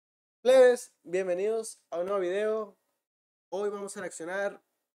Plebes, bienvenidos a un nuevo video. Hoy vamos a reaccionar,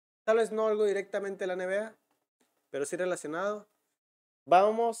 tal vez no algo directamente de la NBA, pero sí relacionado.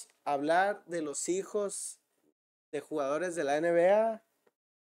 Vamos a hablar de los hijos de jugadores de la NBA.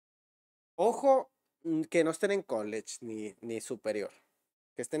 Ojo, que no estén en college ni superior.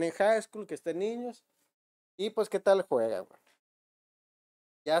 Que estén en high school, que estén niños. Y pues qué tal juegan.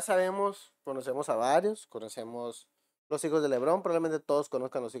 Ya sabemos, conocemos a varios, conocemos los hijos de LeBron. Probablemente todos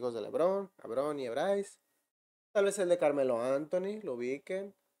conozcan los hijos de LeBron, a Bron y a Bryce. Tal vez el de Carmelo Anthony, lo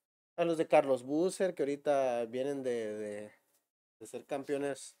ubiquen. A los de Carlos Boozer, que ahorita vienen de ser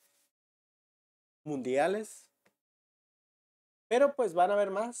campeones mundiales. Pero pues van a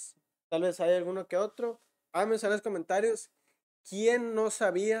haber más. Tal vez hay alguno que otro. Háganme en los comentarios. ¿Quién no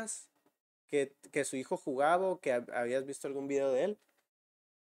sabías que su hijo jugaba o que habías visto algún video de él?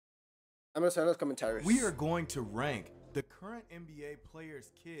 Háganme en los comentarios. We are going to rank the current NBA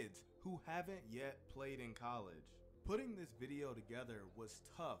players' kids who haven't yet played in college. Putting this video together was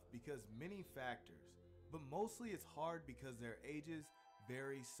tough because many factors, but mostly it's hard because their ages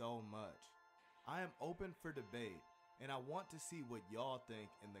vary so much. I am open for debate, and I want to see what y'all think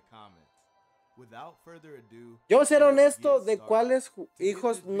in the comments. Without further ado, yo voy a ser honesto de cuáles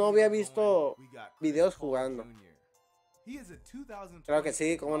hijos no había visto videos jugando. Claro que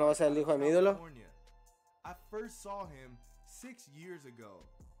sí, ¿cómo no va a ser el hijo de mi ídolo? I first saw him 6 years ago.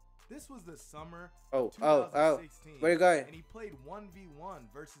 This was the summer of 2016, where you going? And he played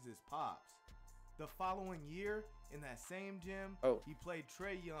 1v1 versus his pops. The following year, in that same gym, he played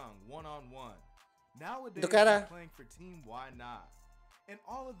Trae Young one-on-one. Nowadays, he's playing for Team Why Not. And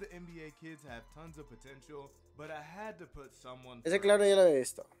all of the NBA kids have tons of potential, but I had to put someone Ese claro ya lo había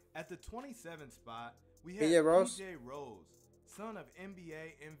visto. At the 27th spot, we have PJ Rose, son of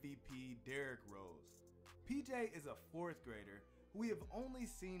NBA MVP Derrick Rose. PJ is a 4th grader who we have only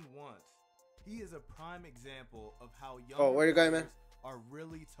seen once. He is a prime example of how young players are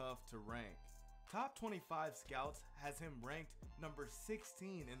really tough to rank. Top 25 Scouts has him ranked number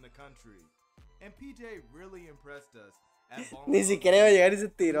 16 in the country. And PJ really impressed us. Ni siquiera iba a llegar y se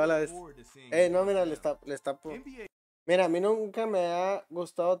tiró a la vez. No, mira, le tapo. Mira, a mí nunca me ha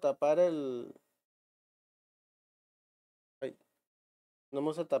gustado tapar el... Ay, no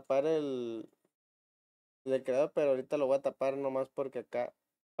vamos a tapar el creador, pero ahorita lo voy a tapar nomás porque acá...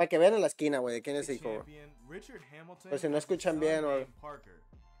 Para que vean en la esquina, güey, de quién es hijo. Pues si no escuchan bien o...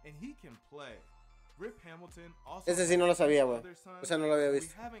 Ese sí no lo sabía, güey. O sea, no lo había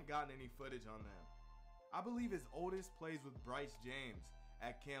visto. I believe his oldest plays with Bryce James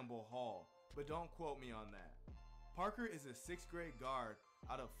at Campbell Hall, but don't quote me on that. Parker is a 6th grade guard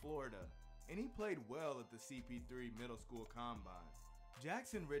out of Florida, and he played well at the CP3 Middle School Combine.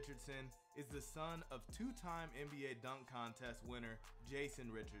 Jackson Richardson is the son of 2-time NBA dunk contest winner Jason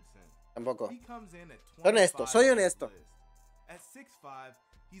Richardson. Tampoco. He comes in at 25. Soy honesto. At 6'5",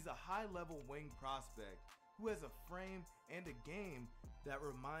 he's a high-level wing prospect who has a frame and a game that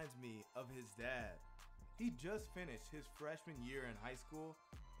reminds me of his dad. He just finished his freshman year in high school,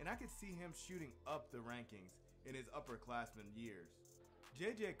 and I could see him shooting up the rankings in his upperclassmen years.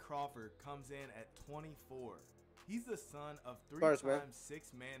 JJ Crawford comes in at 24. He's the son of 3-time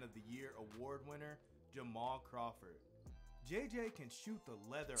 6th Man of the Year award winner Jamal Crawford. JJ can shoot the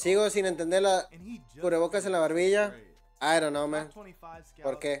leather. Sigo sin entender la cubrebocas en la barbilla. I don't know, man.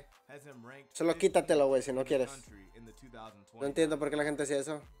 ¿Por qué? Solo quítatelo, güey, si no quieres. No entiendo por qué la gente hacía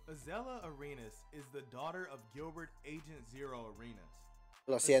eso. Azella Arenas is the daughter of Gilbert Agent Zero Arenas.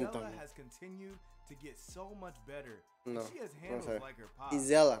 Lo siento. Azella has continued to get so much better. No, she has no handles sé. like her pop.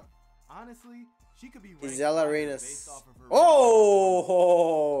 Izella. Honestly, she could be ranked Izella higher Arenas. based off of her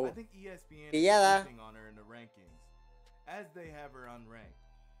Oh! I think ESPN Pillada. is sleeping on her in the rankings, as they have her unranked.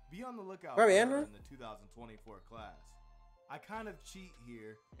 Be on the lookout Muy for bien, her ¿no? in the 2024 class. I kind of cheat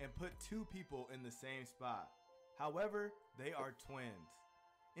here and put 2 people in the same spot. However, they are twins.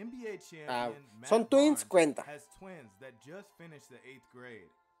 NBA champion son Matt twins, Barnes cuenta. has twins that just finished the 8th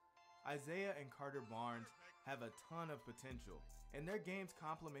grade. Isaiah and Carter Barnes have a ton of potential, and their games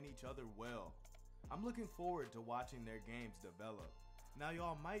complement each other well. I'm looking forward to watching their games develop. Now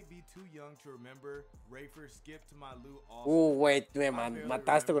y'all might be too young to remember Rafer Skip to my Lou Austin. Wait, me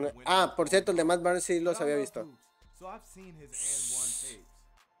mataste con... por cierto, el de Matt Barnes sí los había visto. So I've seen his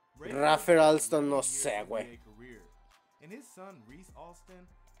and 1 tapes. Rafer Alston, no sé, güey. And his son Reese Alston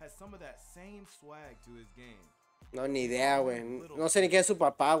has some of that same swag to his game. No, ni idea, güey. No sé ni quién es su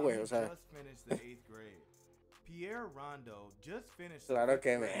papá, güey, o sea. Just finished the 8th grade. Pierre Rondo just finished. Claro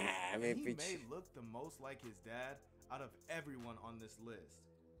que me pinche. may look the most like his dad out of everyone on this list.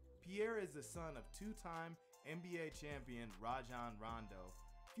 Pierre is the son of 2-time NBA champion Rajon Rondo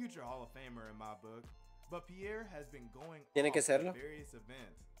future Hall of Famer in my book, but Pierre has been going Tiene que off serlo. at various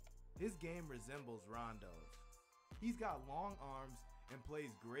events. His game resembles Rondo's. He's got long arms and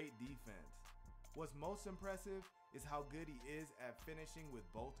plays great defense. What's most impressive is how good he is at finishing with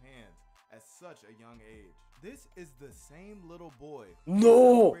both hands at such a young age. This is the same little boy who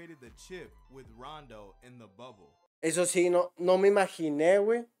celebrated the chip with Rondo in the bubble. Eso sí, no me imaginé,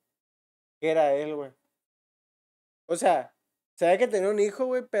 güey, que era él, güey. O sea, sabía que tenía un hijo,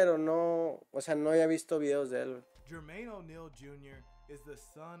 güey, pero no, o sea, no había visto videos de él, güey. Jermaine O'Neal Jr. is the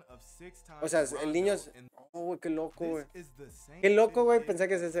son of six-time O sea, el niño es... Oh, güey, qué loco, güey. Qué loco, güey, pensé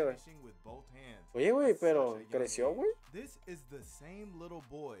que es ese, güey. Oye, güey, pero creció, güey. This is the same little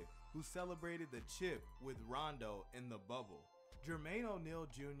boy who celebrated the chip with Rondo in the bubble. Jermaine O'Neal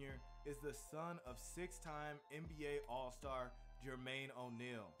Jr. is the son of six-time NBA All-Star Jermaine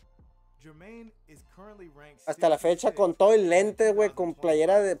O'Neal. Jermaine is currently ranked Hasta la fecha, con todo el lente, güey, con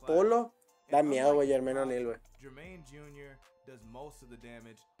playera de polo, da miedo, güey, Jermaine O'Neal, güey. Jermaine Jr. does most of the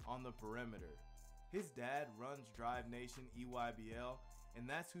damage on the perimeter. His dad runs Drive Nation EYBL, and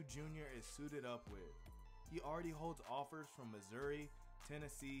that's who Jr. is suited up with. He already holds offers from Missouri,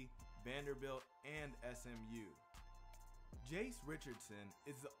 Tennessee, Vanderbilt, and SMU. Jace Richardson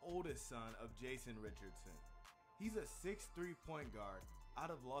is the oldest son of Jason Richardson. He's a 6'3" point guard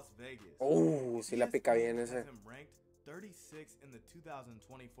out of Las Vegas. Oh, sí la pica bien ese. Has him ranked 36 in the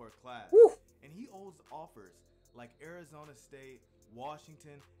 2024 class. And he holds offers like Arizona State,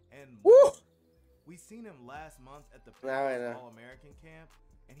 Washington, and more. We seen him last month at the All-American camp,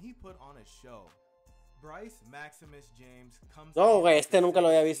 and he put on a show. Bryce Maximus James comes. No, güey, este nunca lo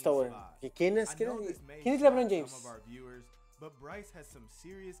había visto, güey. ¿Quién es LeBron James? But Bryce has some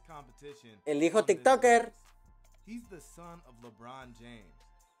serious competition. El hijo TikToker. He's the son of LeBron James.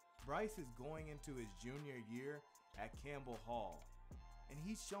 Bryce is going into his junior year at Campbell Hall, and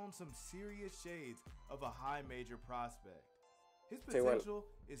he's shown some serious shades of a high major prospect. His potential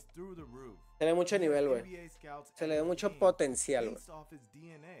is through the roof. Se le da mucho nivel, güey. Se le da mucho potencial, güey. Off his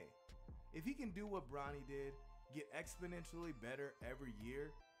DNA. If he can do what Bronny did, get exponentially better every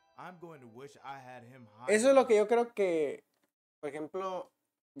year, I'm going to wish I had him high. Eso es lo que yo creo que, por ejemplo,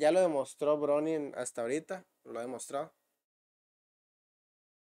 ya lo demostró Bronny hasta ahorita. Lo ha demostrado.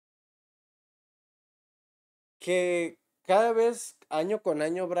 Que cada vez, año con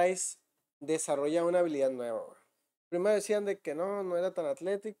año, Bryce desarrolla una habilidad nueva, güey. Primero decían de que no era tan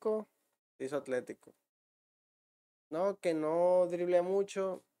atlético, se hizo atlético. No, que no driblea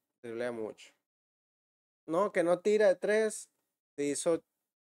mucho, driblea mucho. No, que no tira de tres, se hizo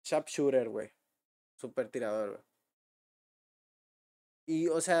sharpshooter, güey. Super tirador, güey. Y,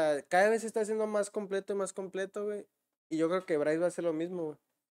 o sea, cada vez se está haciendo más completo, güey. Y yo creo que Bryce va a hacer lo mismo, güey.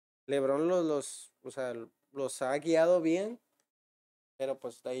 LeBron los ha guiado bien, pero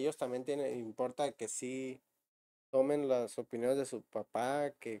pues a ellos también importa que sí tomen las opiniones de su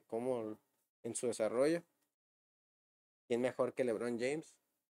papá, que como en su desarrollo. ¿Quién mejor que LeBron James?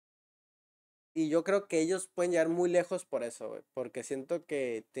 Y yo creo que ellos pueden llegar muy lejos por eso, güey. Porque siento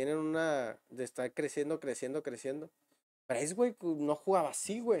que tienen de estar creciendo. Bryce, güey, no jugaba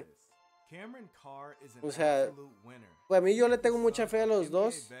así, güey. O sea, pues a mí yo le tengo mucha fe a los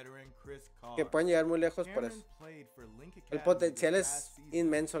dos que pueden llegar muy lejos por eso. El potencial es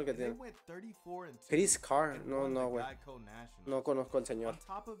inmenso el que tiene. Chris Carr, no, güey. No conozco al señor.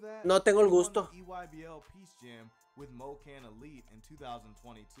 No tengo el gusto.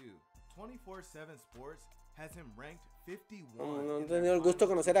 24/7 Sports has him ranked 51. No he tenido el gusto de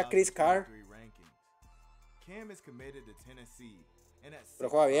conocer a Chris Carr. Cam is committed to Tennessee. Pero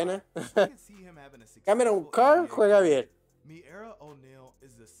juega bien, ¿eh? Cameron Carr juega bien. Miera O'Neal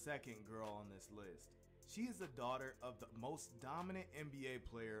is the second girl on this list. She is the daughter of the most dominant NBA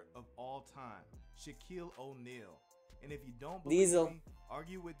player of all time, Shaquille O'Neal. And if you don't believe me,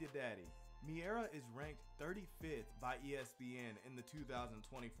 argue with your daddy. Miera is ranked 35th by ESPN in the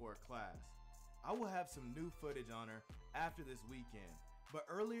 2024 class. I will have some new footage on her after this weekend, but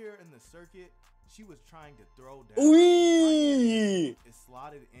earlier in the circuit, she was trying to throw down. Is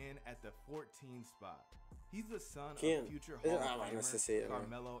slotted in at the 14 spot. He's the son of future Hall of Famer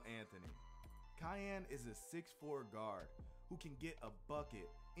Carmelo Anthony. Cayenne is a 6'4" guard who can get a bucket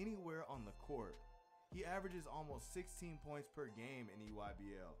anywhere on the court. He averages almost 16 points per game in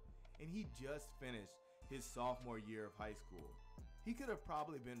EYBL, and he just finished his sophomore year of high school. He could have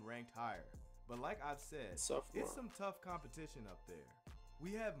probably been ranked higher, but like I've said, it's some tough competition up there.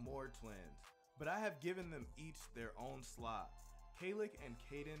 We have more twins, but I have given them each their own slot. Kalik and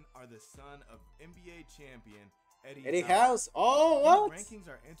Caden are the son of NBA champion Eddie House. Oh, what? These rankings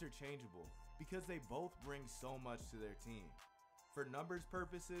are interchangeable because they both bring so much to their team. For numbers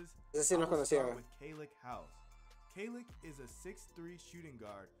purposes, Ese sí I no will conocía, start güey. with Kalik House. Kalik is a 6'3" shooting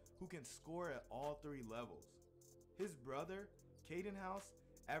guard who can score at all 3 levels. His brother, Caden House,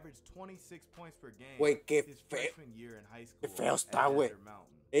 averaged 26 points per game Güey, qué his feo. freshman year in high school Qué feo at está, güey. Desert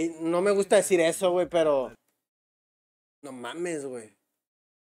Mountain. No me gusta decir eso, güey, pero... No mames, güey.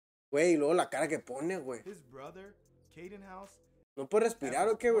 Güey, y luego la cara que pone, güey. His brother, Caden House, ¿No puede respirar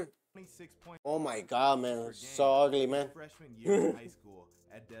o qué, güey? 26 points Oh my god, man. per game So ugly, his man. freshman year in high school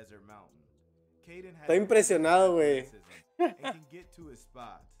at Desert Mountain. Caden has Estoy impresionado, güey. and can get to his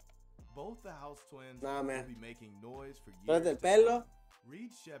spots. Both the House twins Nah, will man. be making noise for ¿Pero years del to pelo? come.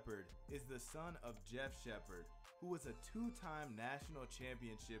 Reed Shepard is the son of Jeff Shepard, who was a 2-time national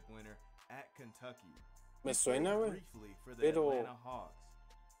championship winner at Kentucky. Me He suena, played güey. briefly for the Pero- Atlanta Hawks.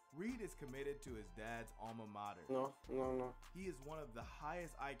 Reed is committed to his dad's alma mater. No, no, no. He is one of the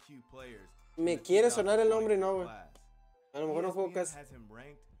highest IQ players. Me in the quiere sonar el nombre, 2023 no, güey. class. A lo mejor no juego ESPN casi. has him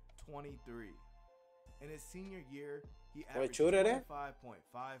ranked 23. In his senior year, he Buen averaged shooter,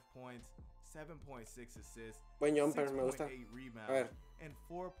 25.5 points, 7.6 assists, Buen jumper, me gusta. 6.8 A rebounds, ver. and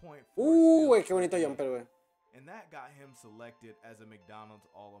 4.4 Güey, steals qué bonito per jumper, game. güey. And that got him selected as a McDonald's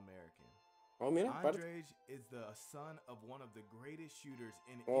All-American. Oh, mira, parte. Andrej is the son of one of the greatest shooters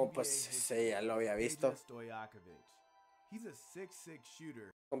in Oh, NBA pues history, sí, ya lo había visto. Peja Stojakovic. He's a 6'6"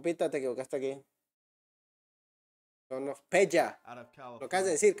 shooter Compita, te equivocaste aquí. Son of Peja. out of Lo acabas de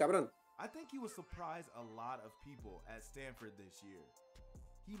California. decir, cabrón. I think he will surprise a lot of people at Stanford this year.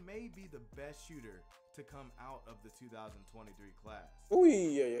 He may be the best shooter to come out of the 2023 class.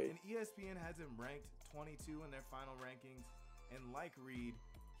 Uy, ay, ay. And ESPN has him ranked 22 in their final rankings, and like Reed,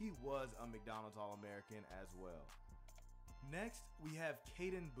 he was a McDonald's All-American as well. Next, we have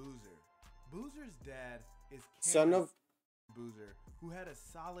Caden Boozer. Boozer's dad is Son Cameron of... Boozer, who had a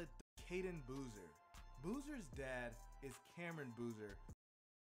solid Caden Boozer. Boozer's dad is Cameron Boozer,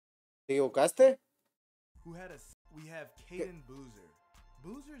 ¿Te equivocaste? who had a... We have Caden Boozer.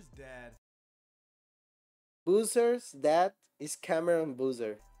 Boozer's dad Boozer's dad is Cameron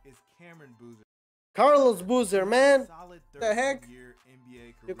Boozer. is Cameron Boozer. Carlos Boozer, man. Solid The heck? 13-year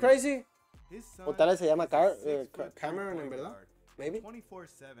NBA career. You crazy? His son O tal vez se llama is a 6'3" Cameron, en point verdad. guard. Maybe.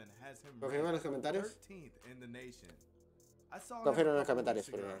 24/7 has him Confirma en los ranked comentarios. 13th in the nation. I saw him Confirma en a los couple comentarios, weeks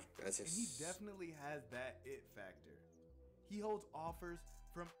por ago, favor. and he Gracias. definitely has that it factor. He holds offers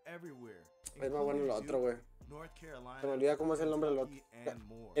from everywhere, Es más bueno including el otro, Duke, güey. North Carolina, Se me olvida cómo es el nombre del otro. Kentucky, and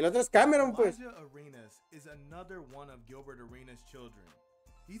more. El otro es Cameron, pues. Elijah Arenas is another one of Gilbert Arenas' children.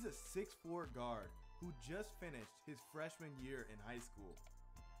 He's a 6'4" guard who just finished his freshman year in high school.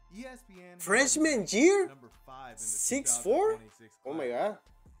 ESPN has Freshman him year? number 5 in the 6'4"? 2026 Oh my class. god.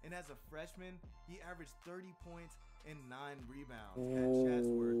 And as a freshman, he averaged 30 points and 9 rebounds at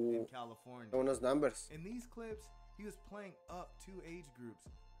Chatsworth in Ooh. California. Unos numbers. In these clips, he was playing up 2 age groups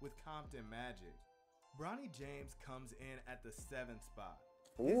with Compton Magic. Bronny James comes in at the 7th spot.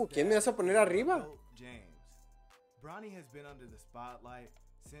 His ¿Quién me dad vas a poner is arriba? Rondo James. Bronny has been under the spotlight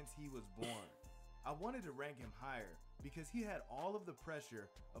since he was born. I wanted to rank him higher because he had all of the pressure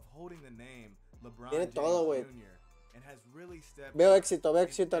of holding the name LeBron Tiene James todo, güey. Jr. and has really stepped Veo up éxito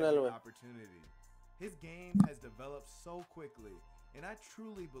en él, every güey. opportunity. His game has developed so quickly, and I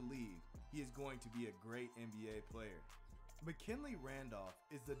truly believe he is going to be a great NBA player. McKinley Randolph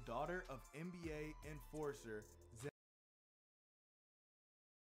is the daughter of NBA enforcer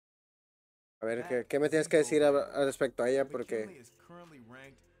A ver, ¿qué me tienes que decir al respecto a ella? McKinley Porque is currently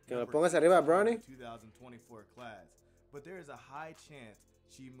ranked que me lo number pongas arriba, 15 in Bronny. the 2024 class, but there is a high chance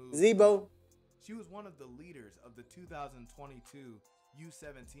she moves. Zebo. She was one of the leaders of the 2022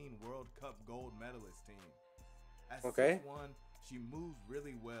 U17 World Cup gold medalist team. At Okay. 6'1", she moves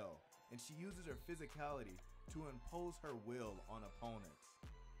really well, and she uses her physicality to impose her will on opponents.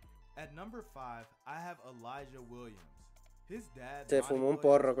 At number 5, I have Elijah Williams. His dad, Se Monty fumó un Williams,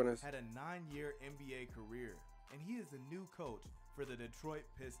 porro con eso. had a 9-year NBA career, and he is the new coach for the Detroit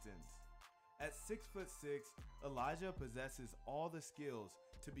Pistons. At 6'6", Elijah possesses all the skills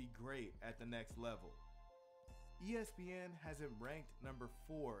to be great at the next level. ESPN has him ranked number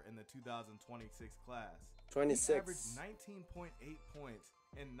 4 in the 2026 class. He 26. averaged 19.8 points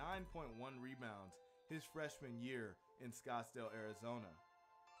and 9.1 rebounds his freshman year in Scottsdale, Arizona.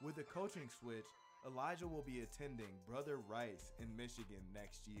 With the coaching switch, Elijah will be attending Brother Rice in Michigan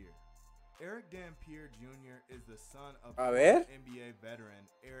next year. Eric Dampier Jr. is the son of A ver. NBA veteran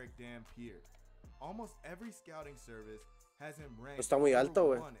Eric Dampier. Almost every scouting service has him ranked Está muy alto,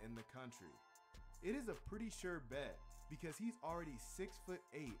 number güey. 1 in the country. It is a pretty sure bet because he's already 6'8"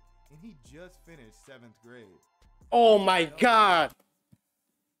 and he just finished 7th grade. Oh my god.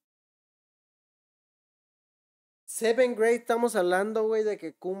 7th grade estamos hablando, güey, de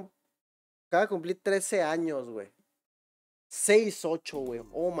que acaba de cumplir 13 años, güey. 6'8", güey.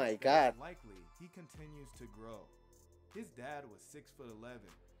 Oh my God. Likely he continues to grow. His dad was 6'11",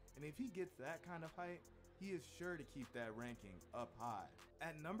 and if he gets that kind of height, he is sure to keep that ranking up high.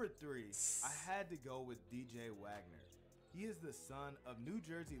 At number 3, I had to go with DJ Wagner. He is the son of New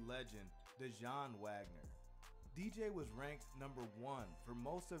Jersey legend Dejan Wagner. DJ was ranked number 1 for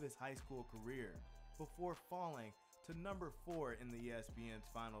most of his high school career before falling to number 4 in the ESPN's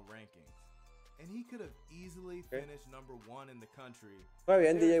final rankings. And he could have easily finished number 1 in the country. Muy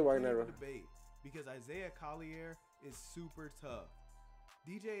bien, DJ Wagner, bro. Debate because Isaiah Collier is super tough.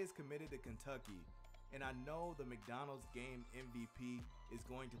 DJ is committed to Kentucky, and I know the McDonald's game MVP is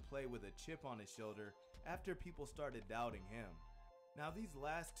going to play with a chip on his shoulder after people started doubting him. Now these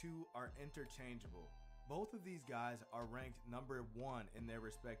last two are interchangeable. Both of these guys are ranked number 1 in their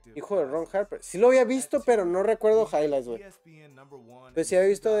respective Hijo de Ron Harper. Sí lo había visto, pero no recuerdo highlights, güey. Pero sí había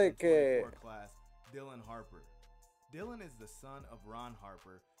visto de que... Dylan Harper. Dylan is the son of Ron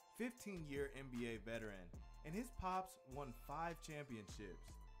Harper, 15-year NBA veteran, and his pops won 5 championships,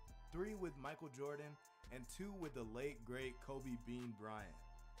 3 with Michael Jordan and 2 with the late great Kobe Bean Bryant.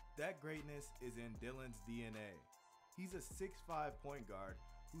 That greatness is in Dylan's DNA. He's a 6'5" point guard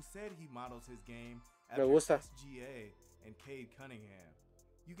who said he models his game after SGA and Cade Cunningham.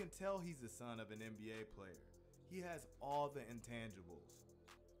 You can tell he's the son of an NBA player. He has all the intangibles.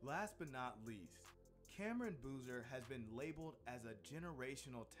 Last but not least, Cameron Boozer has been labeled as a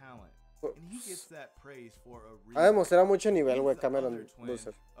generational talent, and he gets that praise for a reason. Ha demostrado mucho nivel, güey, Cameron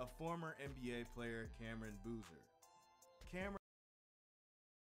Boozer. A former NBA player, Cameron Boozer. Cameron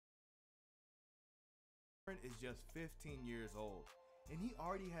is just 15 years old, and he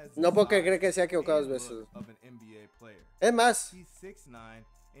already has no puedo creer que se ha equivocado 2 veces. Of an NBA player. Es más, he's 6'9",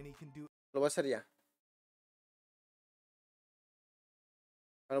 and he can do. Lo voy a hacer ya.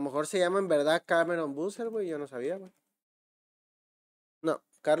 A lo mejor se llama en verdad Cameron Boozer, güey. Yo no sabía, güey. No,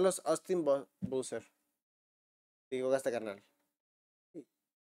 Carlos Austin Boozer. Digo, gasta carnal.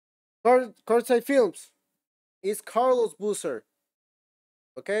 Courtside Films is Carlos Boozer.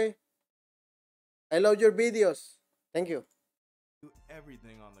 Okay? I love your videos. Thank you. Do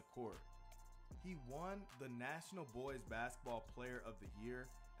everything on the court. He won the National Boys Basketball Player of the Year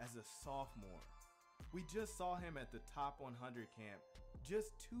as a sophomore. We just saw him at the Top 100 camp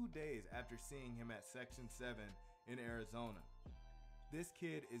just 2 days after seeing him at Section 7 in Arizona. This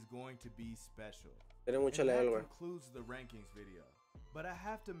kid is going to be special. And that concludes the rankings video. But I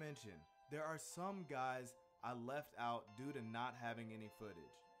have to mention, there are some guys I left out due to not having any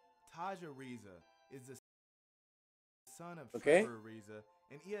footage. Taj Ariza is the son of Trevor Ariza,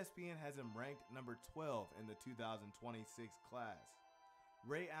 and ESPN has him ranked number 12 in the 2026 class.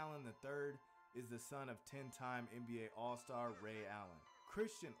 Ray Allen III is the son of 10-time NBA All-Star Ray Allen.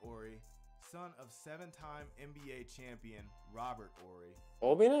 Christian Ory, son of 7-time NBA champion Robert Ory.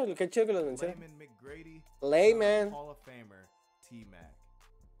 Oh, mira, el que chido que los mencioné. Layman McGrady, Layman. Hall of Famer T-Mac.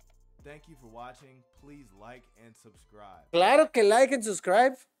 Thank you for watching. Please like and subscribe. Claro que like and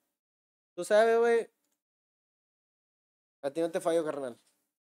subscribe. Tú sabes, güey. A ti no te fallo, carnal.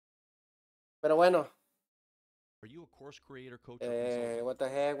 Pero bueno. Are you a course creator, coach? What the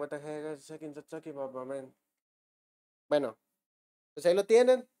heck, talking about, man. Bueno, pues ahí lo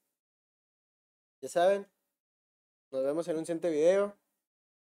tienen. Ya saben. Nos vemos en un siguiente video.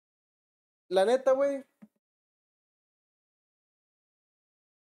 La neta, güey.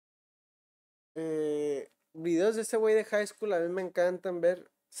 Videos de ese güey de high school a mí me encantan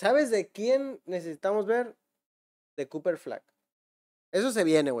ver. ¿Sabes de quién necesitamos ver? De Cooper Flag. Eso se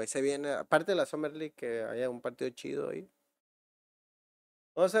viene, güey, se viene. Aparte de la Summer League, que haya un partido chido ahí.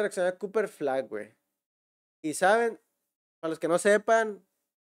 Vamos a reaccionar a Cooper Flag, güey. Y saben, para los que no sepan,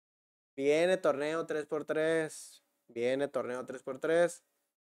 viene torneo 3x3. Viene torneo 3x3.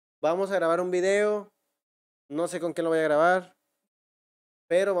 Vamos a grabar un video. No sé con quién lo voy a grabar.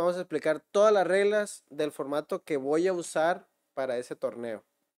 Pero vamos a explicar todas las reglas del formato que voy a usar para ese torneo.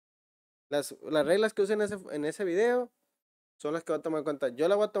 Las reglas que usen en ese video son las que voy a tomar en cuenta. Yo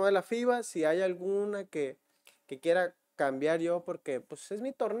la voy a tomar la FIBA. Si hay alguna que quiera cambiar yo, porque pues es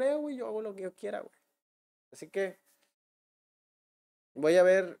mi torneo, güey. Yo hago lo que yo quiera, güey. Así que voy a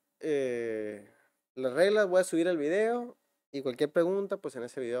ver las reglas. Voy a subir el video. Y cualquier pregunta, pues en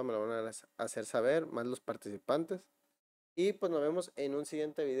ese video me lo van a hacer saber. Más los participantes. Y pues nos vemos en un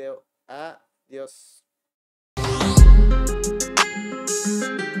siguiente video. Adiós.